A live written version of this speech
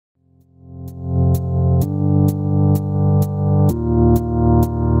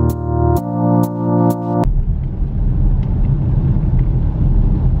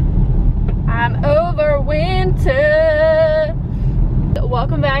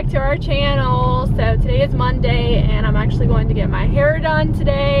back to our channel. So today is Monday and I'm actually going to get my hair done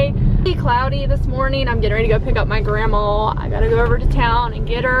today. It's cloudy this morning. I'm getting ready to go pick up my grandma. I gotta go over to town and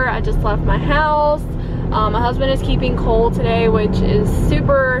get her. I just left my house. My husband is keeping cold today, which is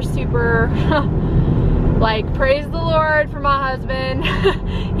super like, praise the Lord for my husband.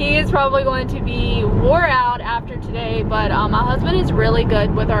 He is probably going to be wore out after today, but my husband is really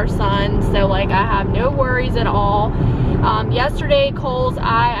good with our son, so like I have no worries at all. Yesterday Cole's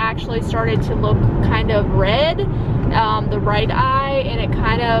eye actually started to look kind of red, the right eye, and it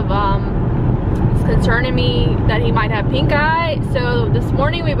kind of is concerning me that he might have pink eye. So this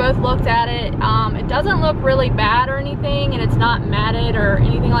morning we both looked at it. It doesn't look really bad or anything, and it's not matted or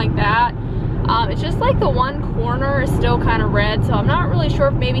anything like that. It's just like the one corner is still kind of red, so I'm not really sure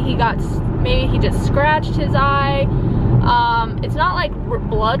if maybe he just scratched his eye. It's not like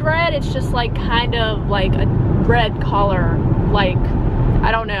blood red, it's just like kind of like a red color, like,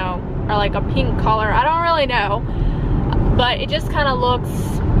 I don't know, or like a pink color, I don't really know, but it just kind of looks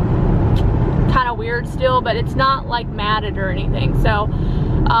kind of weird still, but it's not like matted or anything. So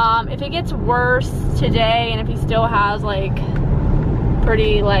if it gets worse today and if he still has like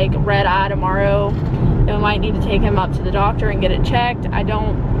pretty like red eye tomorrow, then we might need to take him up to the doctor and get it checked. I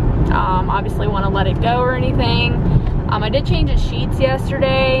don't obviously want to let it go or anything. I did change his sheets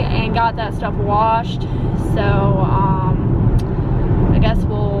yesterday and got that stuff washed, so I guess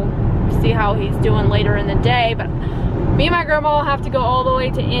we'll see how he's doing later in the day. But me and my grandma will have to go all the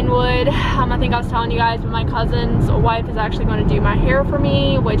way to Inwood. I think I was telling you guys, but my cousin's wife is actually going to do my hair for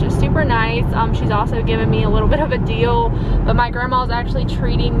me, which is super nice. She's also given me a little bit of a deal, but my grandma is actually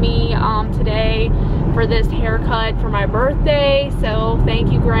treating me today for this haircut for my birthday. So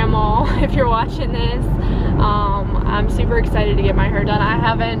thank you, Grandma, if you're watching this. I'm super excited to get my hair done. I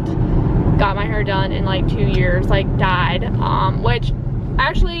haven't got my hair done in like 2 years, like dyed, which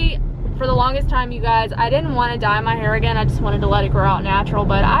actually, for the longest time, you guys, I didn't want to dye my hair again. I just wanted to let it grow out natural,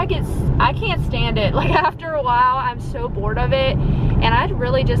 but I can't stand it. Like, after a while, I'm so bored of it, and I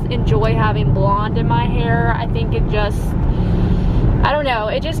really just enjoy having blonde in my hair. I think it just, I don't know,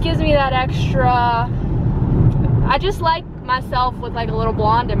 it just gives me that extra, I just like myself with like a little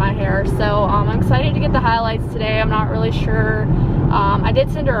blonde in my hair. So I'm excited to get the highlights today. I'm not really sure. I did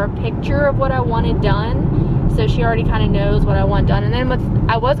send her a picture of what I wanted done, so she already kind of knows what I want done. And then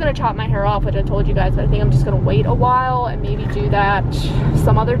I was going to chop my hair off, which I told you guys, but I think I'm just going to wait a while and maybe do that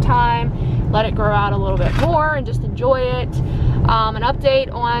some other time, let it grow out a little bit more and just enjoy it. An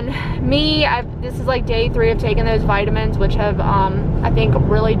update on me, this is like day 3 of taking those vitamins, which have I think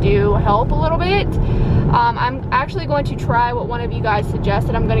really do help a little bit. I'm actually going to try what one of you guys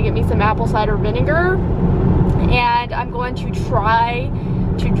suggested. I'm going to get me some apple cider vinegar, and I'm going to try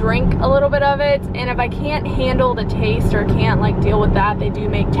to drink a little bit of it. And if I can't handle the taste or can't like deal with that, they do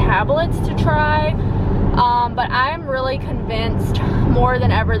make tablets to try. But I'm really convinced more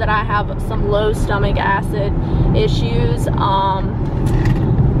than ever that I have some low stomach acid issues.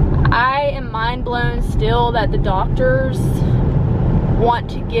 I am mind blown still that the doctors want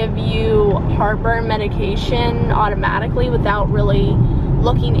to give you heartburn medication automatically without really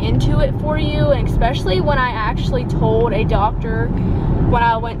looking into it for you. And especially when I actually told a doctor when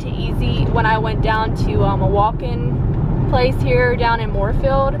I went down to a walk-in place here down in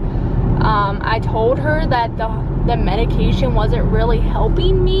Moorfield, I told her that the medication wasn't really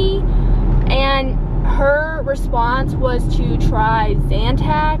helping me, and her response was to try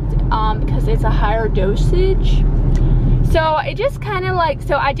Zantac because it's a higher dosage. So it just kind of like,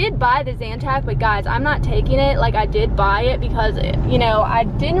 so I did buy the Zantac, but guys, I'm not taking it. Like, I did buy it because, you know, I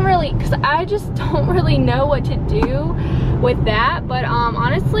didn't really, because I just don't really know what to do with that. But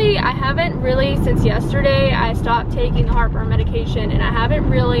honestly, I haven't really, since yesterday, I stopped taking the heartburn medication, and I haven't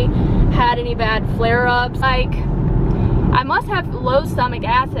really had any bad flare-ups. Like, I must have low stomach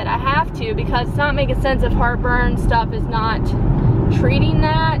acid. I have to, because it's not making sense if heartburn stuff is not treating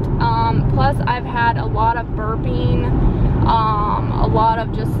that. Plus I've had a lot of burping, a lot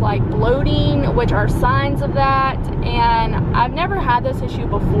of just like bloating, which are signs of that. And I've never had this issue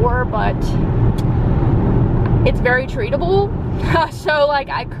before, but it's very treatable. So like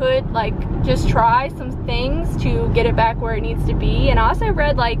I could like just try some things to get it back where it needs to be. And I also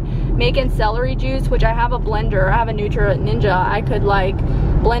read like making celery juice, which I have a blender, I have a Ninja. I could like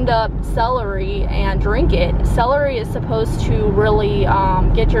blend up celery and drink it. Celery is supposed to really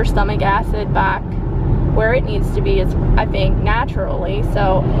get your stomach acid back where it needs to be, is I think naturally.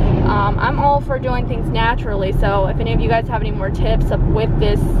 So I'm all for doing things naturally. So if any of you guys have any more tips with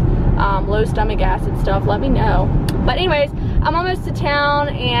this low stomach acid stuff, let me know. But anyways, I'm almost to town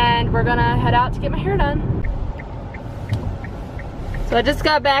and we're gonna head out to get my hair done. So I just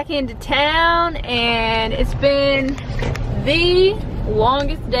got back into town and it's been the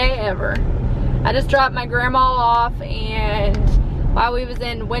longest day ever. I just dropped my grandma off, and while we was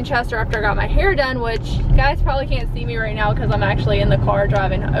in Winchester after I got my hair done, which you guys probably can't see me right now because I'm actually in the car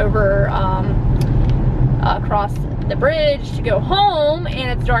driving over across the bridge to go home,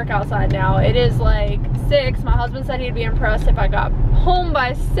 and it's dark outside now. It is like 6. My husband said he'd be impressed if I got home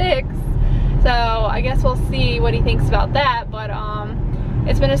by 6. So I guess we'll see what he thinks about that. But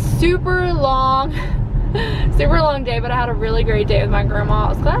it's been a super long day, but I had a really great day with my grandma. I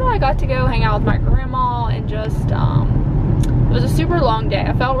was glad I got to go hang out with my grandma and just it was a super long day.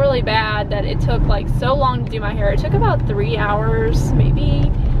 I felt really bad that it took like so long to do my hair. It took about 3 hours,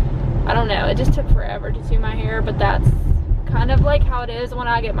 maybe. I don't know, it just took forever to do my hair, but that's kind of like how it is when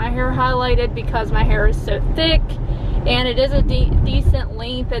I get my hair highlighted, because my hair is so thick and it is a decent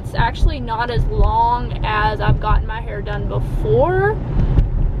length. It's actually not as long as I've gotten my hair done before,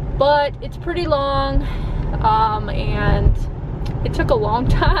 but it's pretty long, and it took a long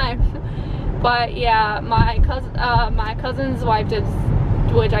time. But yeah, my cousin's wife did,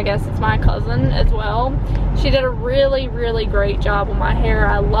 which I guess it's my cousin as well. She did a really great job with my hair.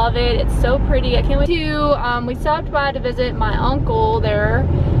 I love it. It's so pretty. I can't wait to, we stopped by to visit my uncle there,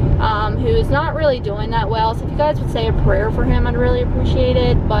 who is not really doing that well. So if you guys would say a prayer for him, I'd really appreciate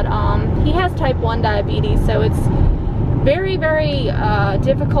it. But he has type 1 diabetes, so it's very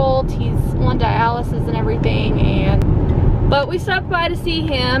difficult. He's on dialysis and everything, but we stopped by to see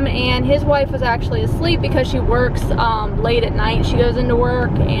him, and his wife was actually asleep because she works late at night. She goes into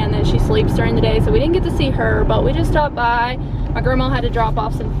work and then she sleeps during the day, so we didn't get to see her, but we just stopped by. My grandma had to drop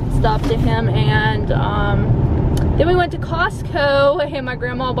off some stuff to him, and then we went to Costco, and my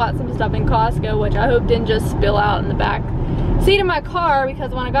grandma bought some stuff in Costco, which I hope didn't just spill out in the back seat of my car,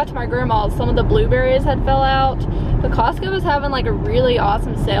 because when I got to my grandma's, some of the blueberries had fell out. But Costco was having like a really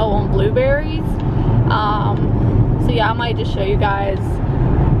awesome sale on blueberries. So yeah, I might just show you guys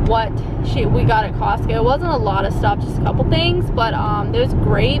what we got at Costco. It wasn't a lot of stuff, just a couple things, but those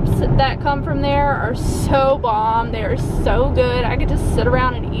grapes that come from there are so bomb. They are so good. I could just sit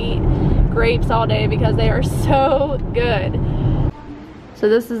around and eat grapes all day because they are so good. So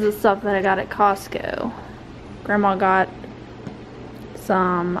this is the stuff that I got at Costco. Grandma got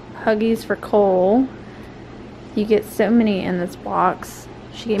some Huggies for Cole. You get so many in this box.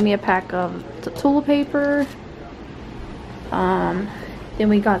 She gave me a pack of toilet paper. Then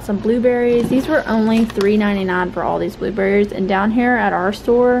we got some blueberries. These were only $3.99 for all these blueberries, and down here at our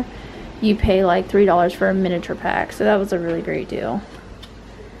store you pay like $3 for a miniature pack, so that was a really great deal.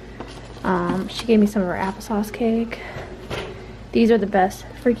 She gave me some of her applesauce cake. These are the best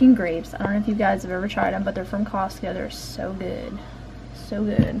freaking grapes. I don't know if you guys have ever tried them, but they're from Costco. They're so good. So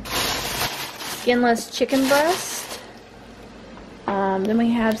good. Skinless chicken breast. Then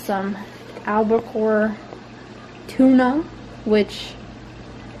we have some albacore tuna, which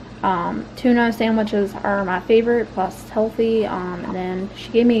tuna sandwiches are my favorite, plus it's healthy. And then she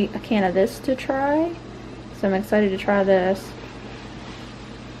gave me a can of this to try, so I'm excited to try this.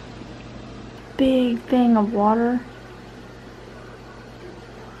 Big thing of water.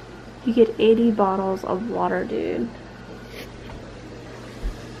 You get 80 bottles of water, dude.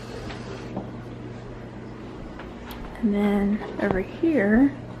 And then over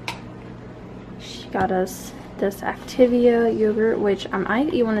here, she got us this Activia yogurt, which I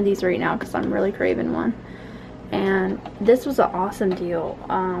might eat one of these right now because I'm really craving one. And this was an awesome deal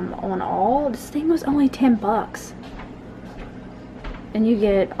on all. This thing was only 10 bucks. And you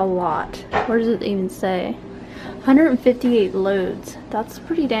get a lot. Where does it even say? 158 loads. That's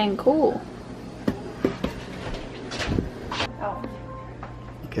pretty dang cool. Oh.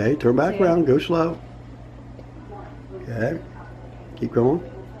 Okay, turn back around, go slow. Okay, keep going.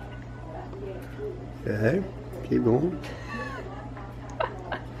 Okay, keep going.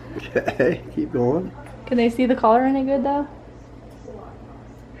 Okay, keep going. Can they see the color any good though?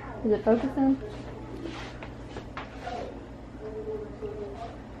 Is it focusing?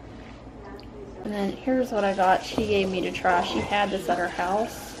 And then here's what I got. She gave me to try. She had this at her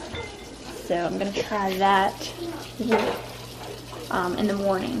house, so I'm gonna try that in the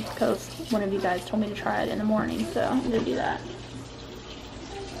morning because one of you guys told me to try it in the morning, so I'm gonna do that.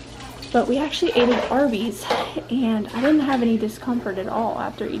 But we actually ate at Arby's, and I didn't have any discomfort at all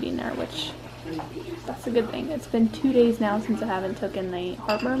after eating there, which that's a good thing. It's been 2 days now since I haven't taken the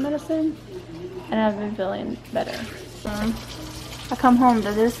heartburn medicine, and I've been feeling better. I come home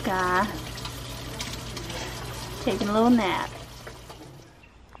to this guy taking a little nap.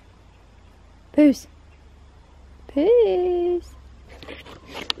 Poos. Poos.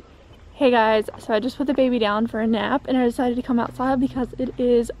 Hey guys, so I just put the baby down for a nap and I decided to come outside because it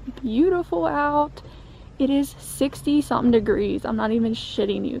is beautiful out. It is 60 something degrees. I'm not even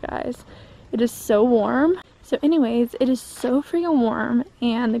shitting you guys. It is so warm. So anyways, it is so freaking warm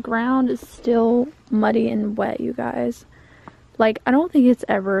and the ground is still muddy and wet, you guys. Like, I don't think it's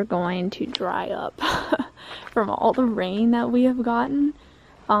ever going to dry up from all the rain that we have gotten.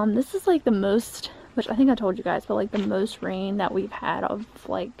 This is like the most, which I think I told you guys, but like the most rain that we've had of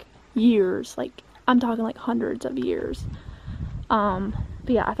like years. Like, I'm talking like hundreds of years. But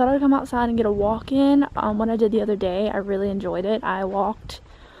yeah, I thought I'd come outside and get a walk in. What I did the other day, I really enjoyed it. I walked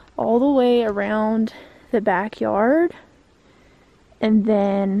all the way around the backyard and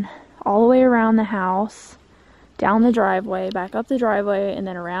then all the way around the house, down the driveway, back up the driveway, and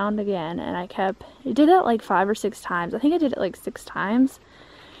then around again. And I did that like 5 or 6 times. I think I did it like 6 times.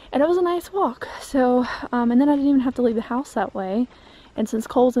 And it was a nice walk. So, and then I didn't even have to leave the house that way. And since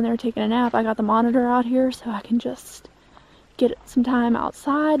Cole's in there taking a nap, I got the monitor out here so I can just get some time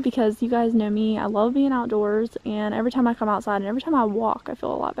outside, because you guys know me, I love being outdoors, and every time I come outside and every time I walk, I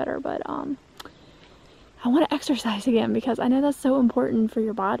feel a lot better. But I want to exercise again because I know that's so important for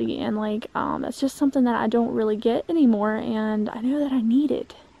your body, and like that's just something that I don't really get anymore, and I know that I need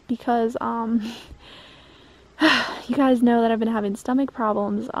it because you guys know that I've been having stomach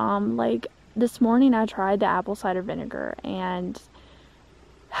problems. Like this morning I tried the apple cider vinegar, and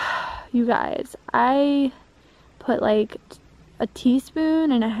you guys, I put like a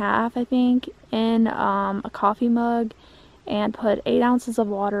teaspoon and a half, I think, in a coffee mug and put 8 ounces of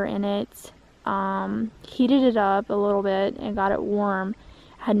water in it, heated it up a little bit and got it warm.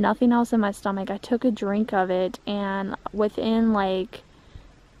 I had nothing else in my stomach. I took a drink of it, and within like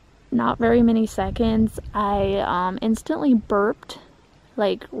not very many seconds I instantly burped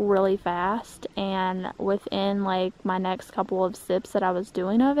like really fast, and within like my next couple of sips that I was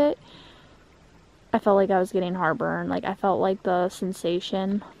doing of it, I felt like I was getting heartburn. Like I felt like the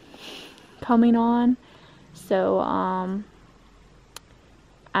sensation coming on. So I'm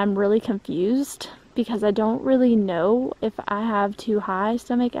really confused because I don't really know if I have too high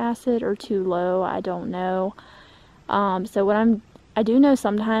stomach acid or too low. I don't know. So what I do know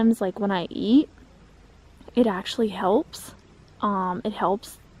sometimes, like when I eat, it actually helps. It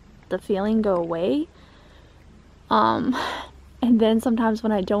helps the feeling go away. And then sometimes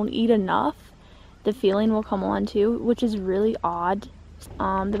when I don't eat enough, the feeling will come on too, which is really odd.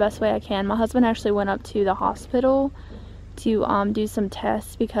 The best way I can, my husband actually went up to the hospital to do some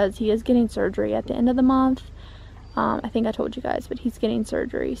tests because he is getting surgery at the end of the month. I think I told you guys, but he's getting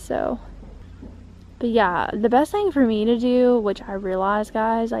surgery. So, but yeah, the best thing for me to do, which I realize,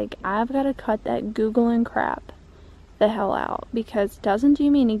 guys, like I've got to cut that Googling crap the hell out because it doesn't do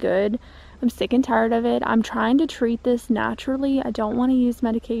me any good. I'm sick and tired of it. I'm trying to treat this naturally. I don't want to use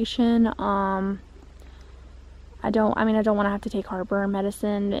medication. I don't want to have to take heartburn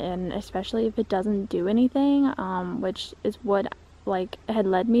medicine, and especially if it doesn't do anything, which is what like had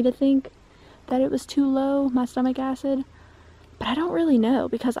led me to think that it was too low, my stomach acid. But I don't really know,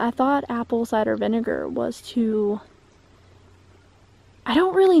 because I thought apple cider vinegar was too... I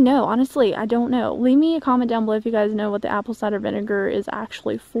don't really know, honestly. I don't know. Leave me a comment down below if you guys know what the apple cider vinegar is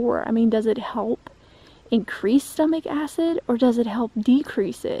actually for. I mean, does it help increase stomach acid or does it help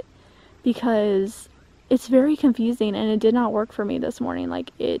decrease it? Because it's very confusing and it did not work for me this morning. Like,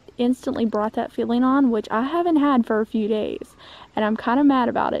 it instantly brought that feeling on, which I haven't had for a few days. And I'm kind of mad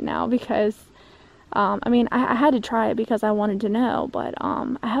about it now because, I mean, I had to try it because I wanted to know, but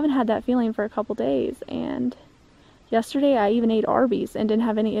I haven't had that feeling for a couple days. And yesterday I even ate Arby's and didn't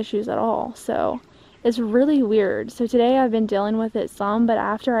have any issues at all. So it's really weird. So today I've been dealing with it some, but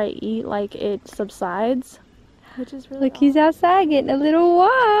after I eat, like, it subsides, which is really Look, he's outside getting a little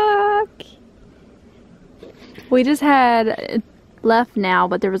walk. We just had left now,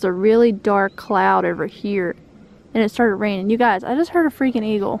 but there was a really dark cloud over here and it started raining. You guys, I just heard a freaking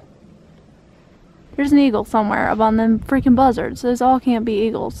eagle. There's an eagle somewhere up on them freaking buzzards. Those all can't be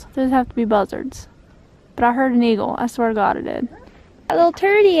eagles. Those have to be buzzards. But I heard an eagle. I swear to God I did. A little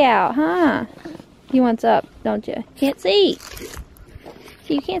turdy out, huh? He wants up, don't you? Can't see.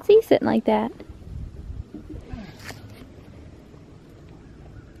 See, you can't see sitting like that.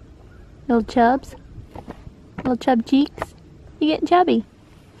 Little chubs. Little chub cheeks. You getting chubby.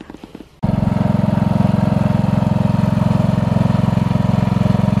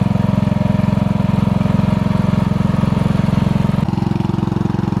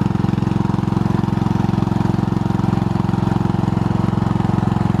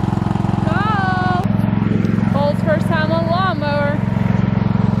 First time on a lawnmower.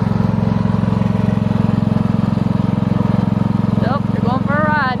 Nope, you're going for a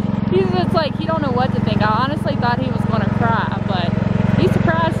ride. He's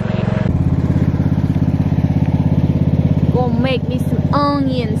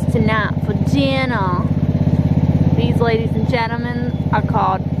onions tonight for dinner. These, ladies and gentlemen, are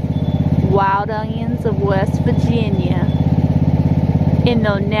called wild onions of West Virginia in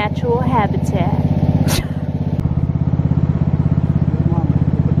their natural habitat.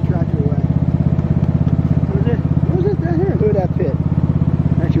 Who's it down here? Look at that pit.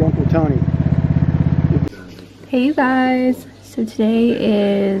 That's your Uncle Tony. Hey you guys, so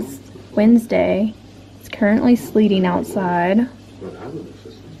today is Wednesday. It's currently sleeting outside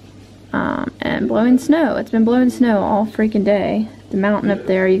and blowing snow. It's been blowing snow all freaking day. The mountain up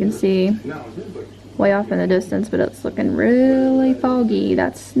there you can see way off in the distance, but it's looking really foggy.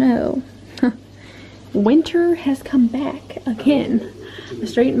 That's snow. Winter has come back again. I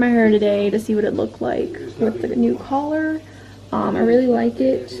straightened my hair today to see what it looked like with the new collar. I really like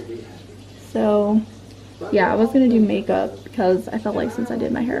it. So yeah, I was gonna do makeup because I felt like since I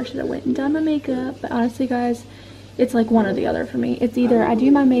did my hair I should have went and done my makeup, but honestly guys, it's like one or the other for me. It's either I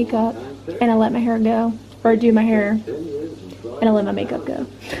do my makeup and I let my hair go, or I do my hair and I let my makeup go.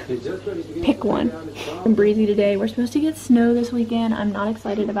 Pick one. I'm breezy today. We're supposed to get snow this weekend. I'm not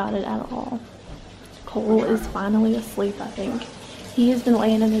excited about it at all. Cole is finally asleep, I think. He has been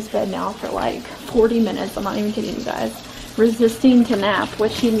laying in his bed now for like 40 minutes. I'm not even kidding you guys. Resisting to nap,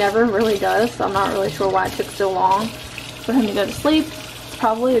 which he never really does, so I'm not really sure why it took so long for him to go to sleep. It's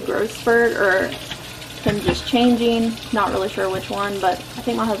probably a growth spurt or him just changing. Not really sure which one, but I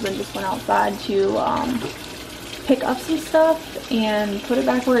think my husband just went outside to pick up some stuff and put it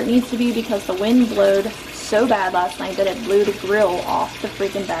back where it needs to be because the wind blowed so bad last night that it blew the grill off the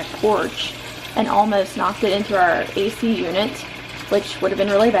freaking back porch and almost knocked it into our AC unit, which would have been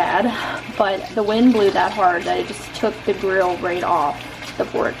really bad, but the wind blew that hard that it just took the grill right off the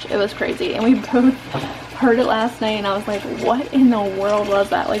porch. It was crazy, and we both heard it last night, and I was like, what in the world was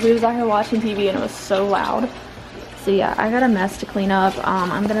that? Like, we was out here watching TV, and it was so loud. So yeah, I got a mess to clean up.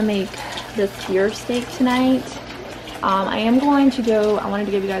 I'm gonna make this deer steak tonight. I am going to go, I wanted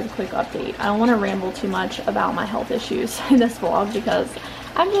to give you guys a quick update. I don't want to ramble too much about my health issues in this vlog because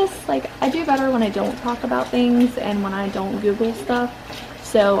I'm just like, I do better when I don't talk about things and when I don't Google stuff.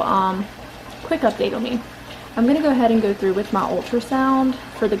 So, quick update on me. I'm going to go ahead and go through with my ultrasound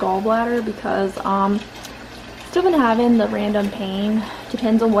for the gallbladder because, still been having the random pain.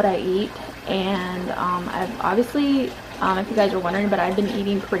 Depends on what I eat. And, I've obviously, if you guys are wondering, but I've been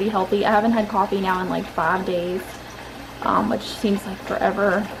eating pretty healthy. I haven't had coffee now in like 5 days, which seems like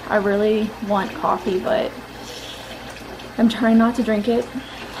forever. I really want coffee, but I'm trying not to drink it.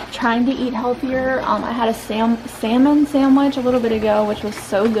 Trying to eat healthier. I had a salmon sandwich a little bit ago, which was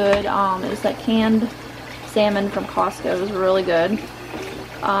so good. It was that canned salmon from Costco. It was really good.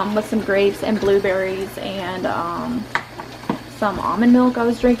 With some grapes and blueberries and some almond milk I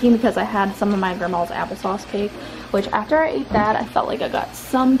was drinking because I had some of my grandma's applesauce cake, which after I ate that, I felt like I got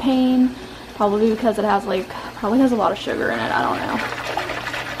some pain. Probably because it has like, probably has a lot of sugar in it. I don't know.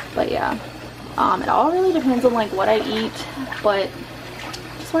 But yeah. It all really depends on like what I eat, but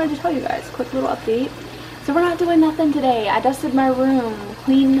just wanted to tell you guys, quick little update. So we're not doing nothing today. I dusted my room,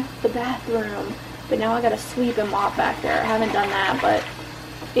 cleaned the bathroom, but now I gotta sweep and mop back there. I haven't done that, but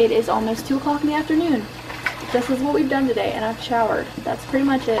it is almost 2 o'clock in the afternoon. This is what we've done today, and I've showered. That's pretty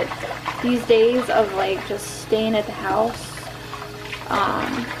much it. These days of like just staying at the house,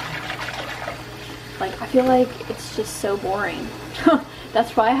 like I feel like it's just so boring.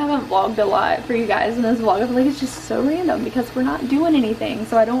 That's why I haven't vlogged a lot for you guys in this vlog. I feel like it's just so random because we're not doing anything.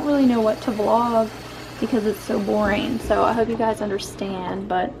 So I don't really know what to vlog because it's so boring. So I hope you guys understand.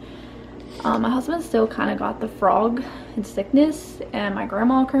 But my husband still kind of got the frog and sickness. And my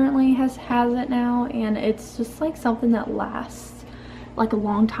grandma currently has it now. And it's just like something that lasts like a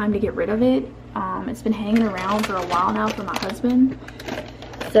long time to get rid of it. It's been hanging around for a while now for my husband.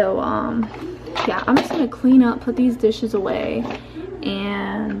 So yeah, I'm just going to clean up, put these dishes away.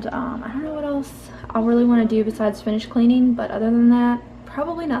 And I don't know what else I really want to do besides finish cleaning, but other than that,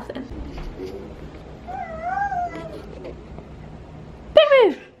 probably nothing. Big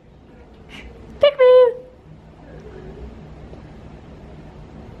move! Big move!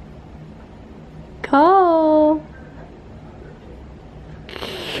 Cole!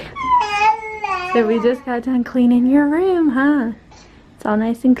 So we just got done cleaning your room, huh? It's all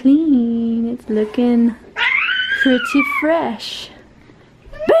nice and clean. It's looking pretty fresh.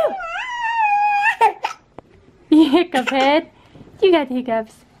 Boo! You hiccup head. You got the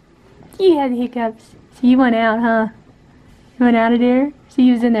hiccups. You had the hiccups. So you went out, huh? You went out of there? So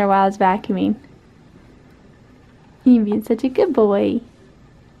you was in there while I was vacuuming. You being such a good boy.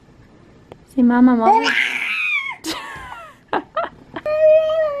 Say, Mama, Mama.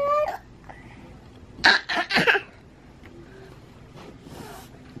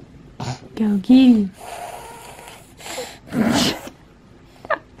 Go get him.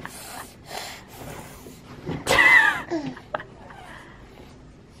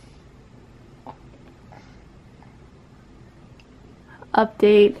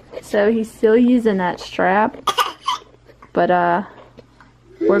 Update. So he's still using that strap, but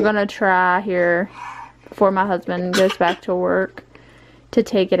we're gonna try here before my husband goes back to work to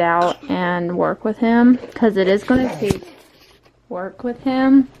take it out and work with him, because it is gonna take work with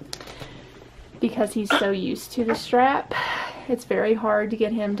him because he's so used to the strap. It's very hard to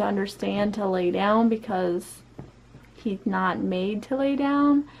get him to understand to lay down because he's not made to lay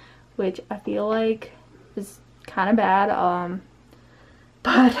down, which I feel like is kind of bad.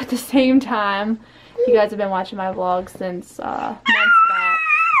 But at the same time, you guys have been watching my vlog since months back.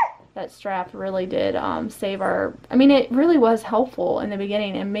 That strap really did save our... I mean, it really was helpful in the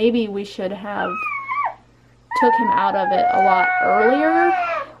beginning, and maybe we should have took him out of it a lot earlier.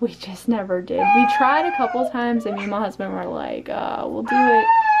 We just never did. We tried a couple times, and me and my husband were like, we'll do it.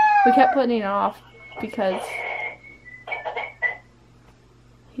 We kept putting it off because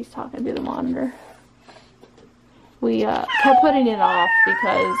he's talking to the monitor. We kept putting it off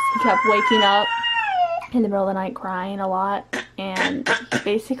because he kept waking up in the middle of the night crying a lot, and he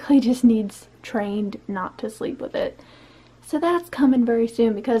basically just needs trained not to sleep with it. So that's coming very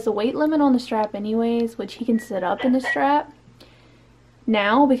soon, because the weight limit on the strap anyways, which he can sit up in the strap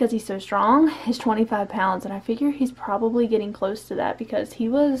now because he's so strong, is 25 pounds, and I figure he's probably getting close to that because he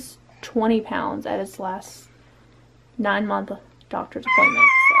was 20 pounds at his last 9-month doctor's appointment.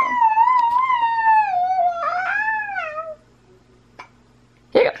 So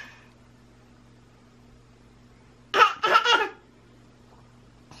here you go.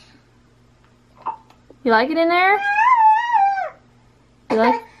 You like it in there? You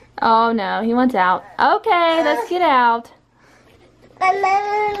like? Oh no, he wants out. Okay, let's get out.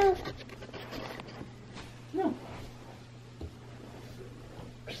 No.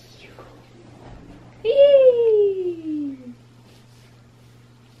 Eee.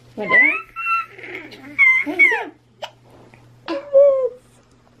 What down? Hey, get down.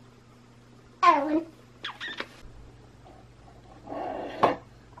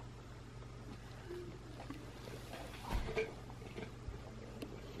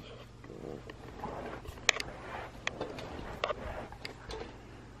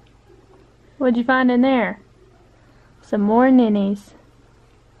 What'd you find in there? Some more ninnies.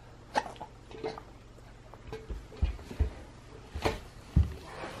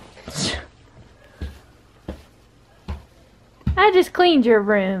 I just cleaned your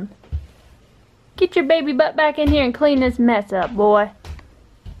room. Get your baby butt back in here and clean this mess up, boy.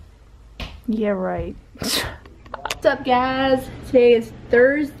 Yeah, right. What's up, guys? Today is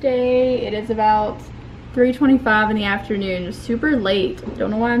Thursday. It is about 3:25 in the afternoon. It's super late.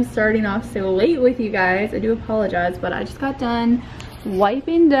 Don't know why I'm starting off so late with you guys. I do apologize, but I just got done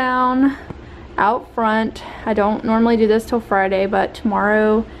wiping down out front. I don't normally do this till Friday, but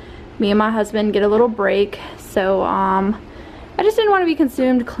tomorrow me and my husband get a little break. So I just didn't want to be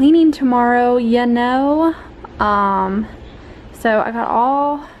consumed cleaning tomorrow, you know. So I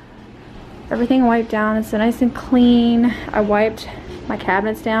got everything wiped down. It's so nice and clean. I wiped my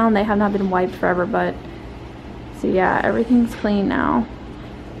cabinets down. They have not been wiped forever, but so yeah, everything's clean now.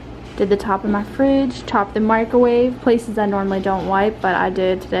 Did the top of my fridge, top of the microwave, places I normally don't wipe, but I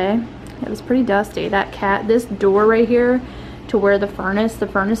did today. It was pretty dusty. This door right here to where the furnace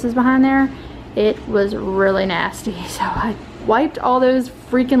is behind there, it was really nasty. So I wiped all those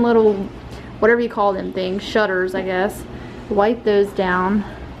freaking little, whatever you call them things, shutters, I guess. Wiped those down.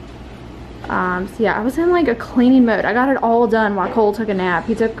 So yeah, I was in like a cleaning mode. I got it all done while Cole took a nap.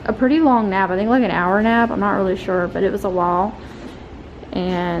 He took a pretty long nap, I think like an hour nap. I'm not really sure, but it was a while.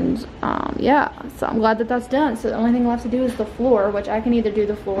 And yeah, so I'm glad that that's done. So the only thing left to do is the floor, which I can either do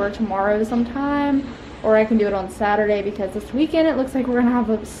the floor tomorrow sometime, or I can do it on Saturday, because this weekend it looks like we're gonna have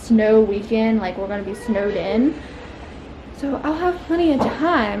a snow weekend, like we're gonna be snowed in. So I'll have plenty of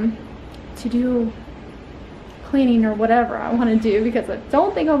time to do cleaning or whatever I want to do, because I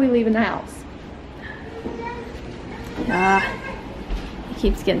don't think I'll be leaving the house. He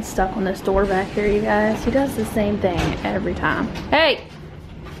keeps getting stuck on this door back here, you guys. He does the same thing every time. Hey!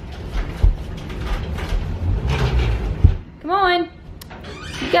 Come on!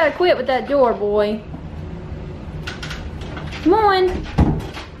 You gotta quit with that door, boy. Come on!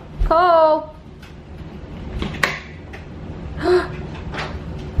 Cole!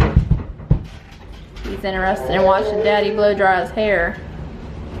 He's interested in watching Daddy blow dry his hair.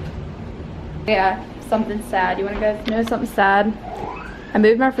 Yeah, something sad. You want to guys know something sad? I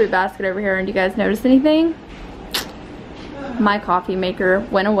moved my fruit basket over here, and do you guys notice anything? My coffee maker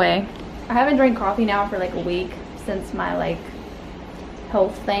went away. I haven't drank coffee now for like a week since my like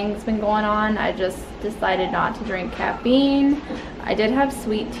health thing's been going on. I just decided not to drink caffeine. I did have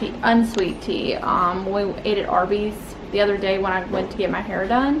sweet tea, unsweet tea. We ate at Arby's the other day when I went to get my hair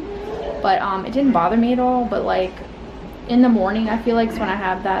done, but it didn't bother me at all. But like in the morning, I feel like it's when I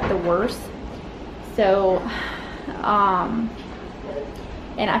have that the worst. So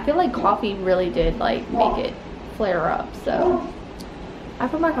and I feel like coffee really did like make it flare up. So I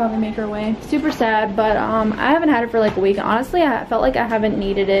put my coffee maker away. Super sad, but I haven't had it for like a week. Honestly, I felt like I haven't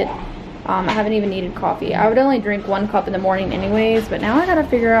needed it. I haven't even needed coffee. I would only drink 1 cup in the morning anyways, but now I gotta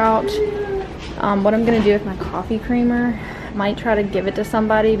figure out what I'm gonna do with my coffee creamer. I might try to give it to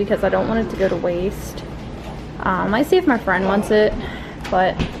somebody because I don't want it to go to waste. I might see if my friend wants it,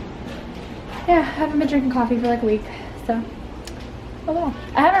 but yeah, I haven't been drinking coffee for like a week, so oh well.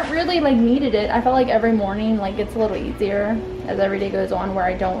 I haven't really like needed it. I felt like every morning like it's a little easier as every day goes on where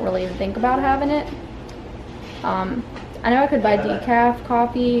I don't really even think about having it. I know I could buy decaf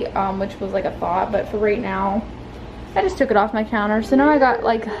coffee, which was like a thought, but for right now I just took it off my counter. So now I got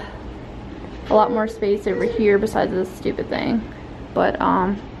like a lot more space over here besides this stupid thing. But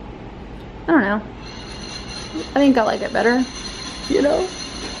I don't know, I think I like it better, you know.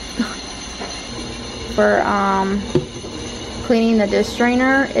 For cleaning the dish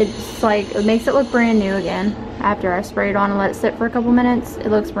drainer, it's like, it makes it look brand new again. After I spray it on and let it sit for a couple minutes, it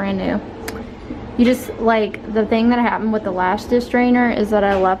looks brand new. You just, like, the thing that happened with the last dish drainer is that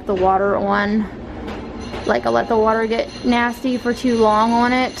I left the water on, like I let the water get nasty for too long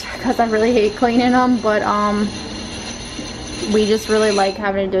on it because I really hate cleaning them. But we just really like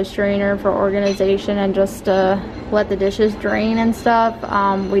having a dish drainer for organization and just to let the dishes drain and stuff.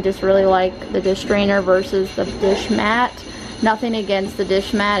 We just really like the dish drainer versus the dish mat. Nothing against the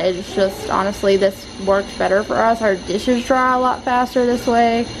dish mat, it's just honestly this works better for us. Our dishes dry a lot faster this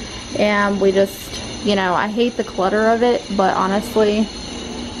way, and we just, you know, I hate the clutter of it, but honestly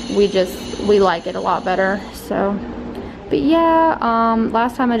we like it a lot better. So but yeah,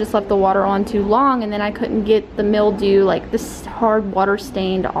 last time I just left the water on too long and then I couldn't get the mildew, like this hard water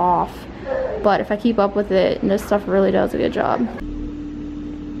stained off. But if I keep up with it, and this stuff really does a good job.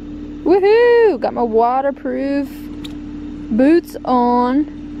 Woohoo! Got my waterproof boots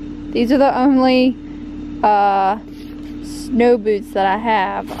on. These are the only snow boots that I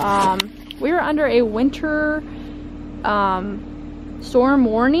have. We were under a winter storm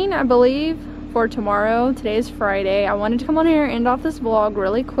warning, I believe, for tomorrow. Today is Friday. I wanted to come on here and end off this vlog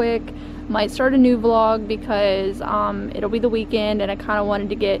really quick. Might start a new vlog because it'll be the weekend and I kind of wanted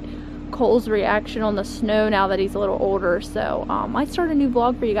to get Cole's reaction on the snow now that he's a little older. So might start a new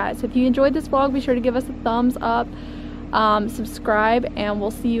vlog for you guys. So if you enjoyed this vlog, be sure to give us a thumbs up, subscribe, and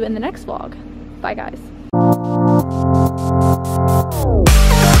we'll see you in the next vlog. Bye guys.